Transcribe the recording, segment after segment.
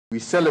We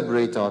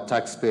celebrate our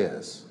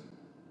taxpayers.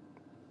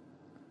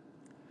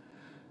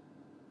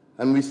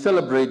 And we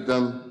celebrate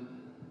them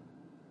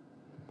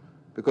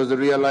because the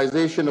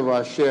realization of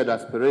our shared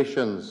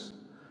aspirations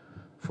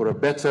for a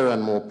better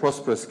and more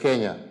prosperous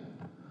Kenya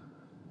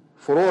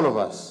for all of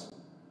us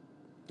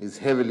is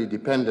heavily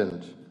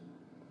dependent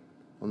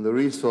on the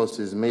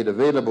resources made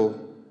available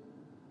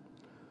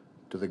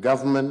to the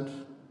government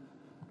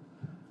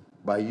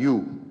by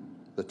you,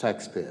 the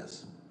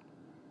taxpayers.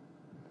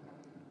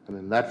 And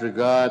in that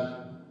regard,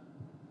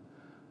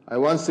 I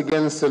once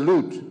again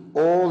salute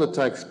all the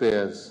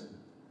taxpayers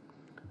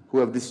who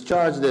have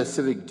discharged their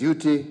civic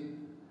duty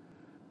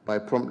by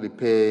promptly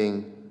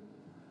paying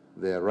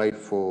their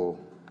rightful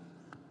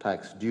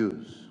tax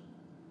dues.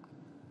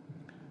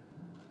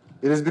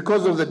 It is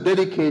because of the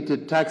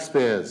dedicated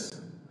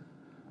taxpayers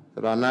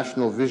that our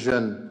national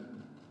vision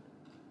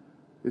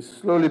is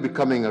slowly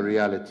becoming a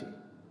reality.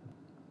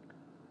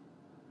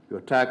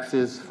 Your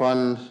taxes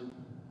fund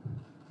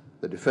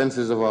the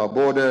defenses of our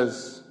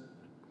borders,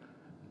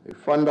 they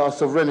fund our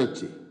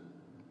sovereignty,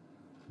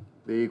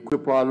 they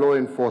equip our law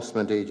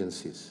enforcement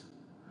agencies,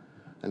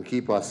 and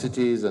keep our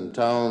cities and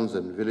towns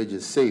and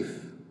villages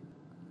safe.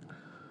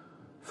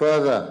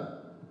 Further,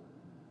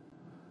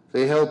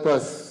 they help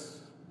us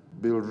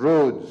build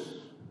roads,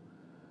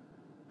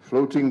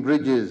 floating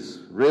bridges,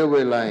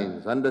 railway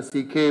lines,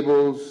 undersea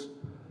cables,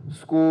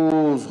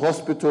 schools,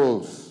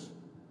 hospitals,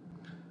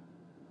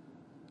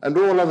 and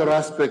all other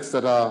aspects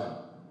that are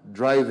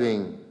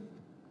driving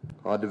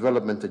our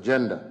development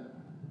agenda.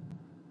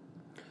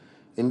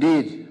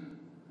 Indeed,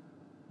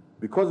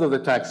 because of the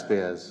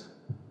taxpayers,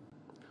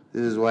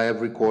 this is why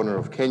every corner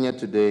of Kenya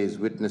today is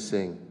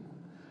witnessing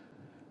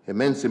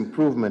immense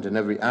improvement in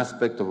every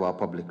aspect of our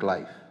public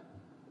life.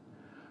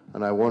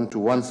 And I want to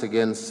once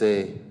again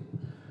say,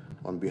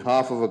 on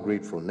behalf of a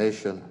grateful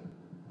nation,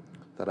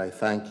 that I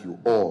thank you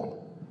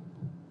all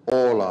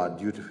our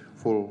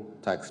dutiful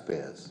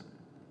taxpayers.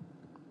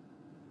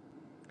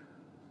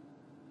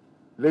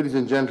 Ladies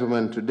and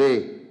gentlemen,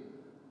 today,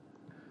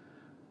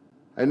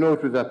 I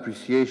note with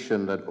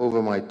appreciation that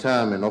over my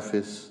term in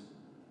office,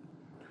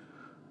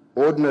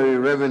 ordinary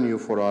revenue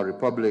for our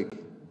republic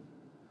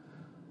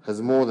has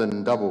more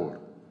than doubled,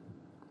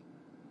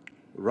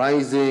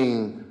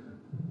 rising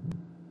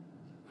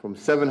from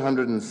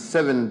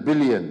 707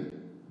 billion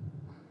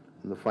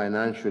in the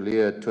financial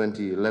year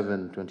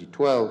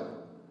 2011-2012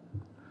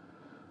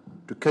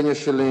 to Kenya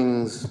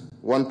shillings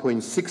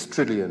 1.6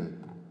 trillion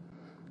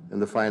in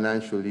the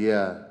financial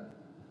year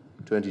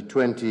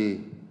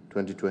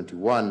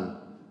 2020-2021,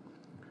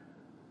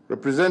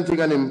 representing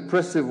an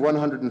impressive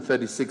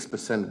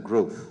 136%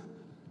 growth.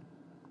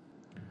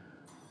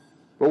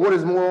 But what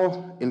is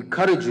more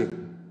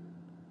encouraging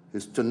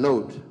is to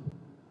note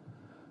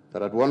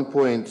that at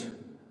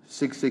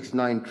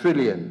 1.669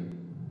 trillion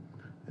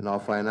in our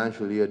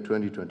financial year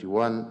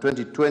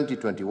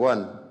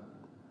 2020-21,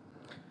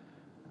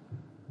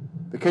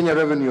 the Kenya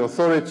Revenue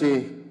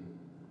Authority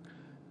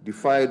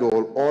defied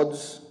all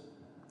odds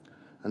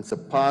and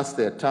surpassed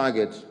their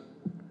target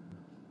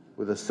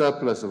with a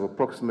surplus of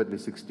approximately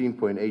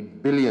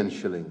 16.8 billion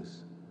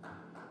shillings,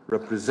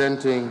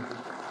 representing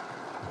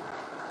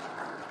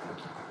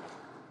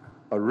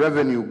a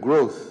revenue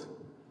growth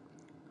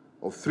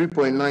of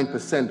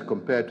 3.9%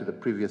 compared to the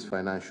previous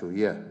financial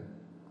year.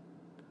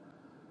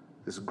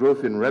 This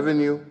growth in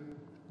revenue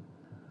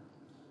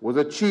was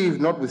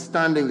achieved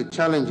notwithstanding the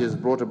challenges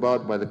brought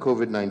about by the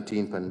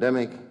COVID-19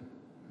 pandemic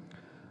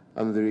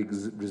and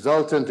the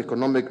resultant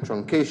economic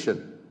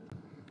truncation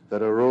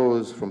that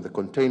arose from the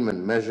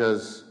containment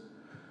measures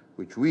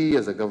which we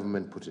as a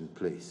government put in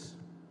place.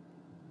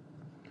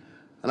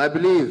 And I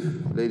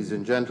believe, ladies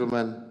and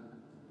gentlemen,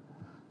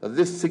 that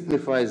this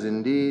signifies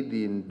indeed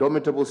the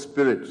indomitable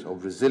spirit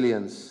of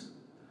resilience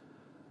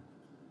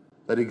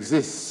that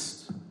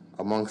exists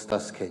amongst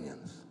us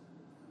Kenyans.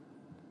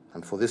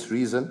 And for this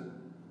reason,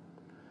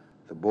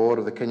 the board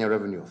of the Kenya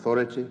Revenue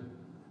Authority,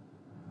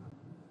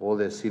 all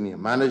their senior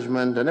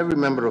management, and every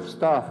member of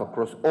staff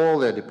across all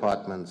their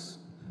departments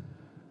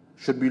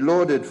should be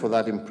lauded for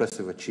that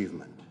impressive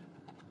achievement.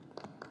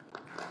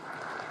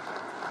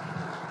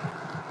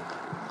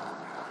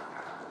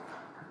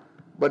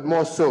 But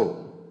more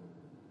so,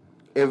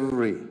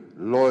 every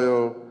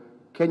loyal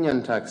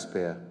Kenyan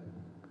taxpayer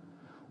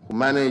who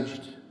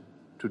managed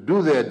to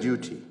do their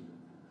duty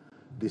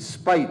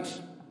despite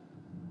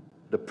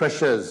the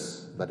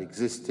pressures that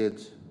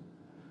existed,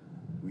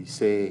 we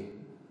say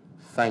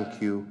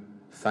thank you,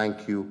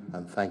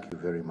 and thank you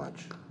very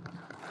much.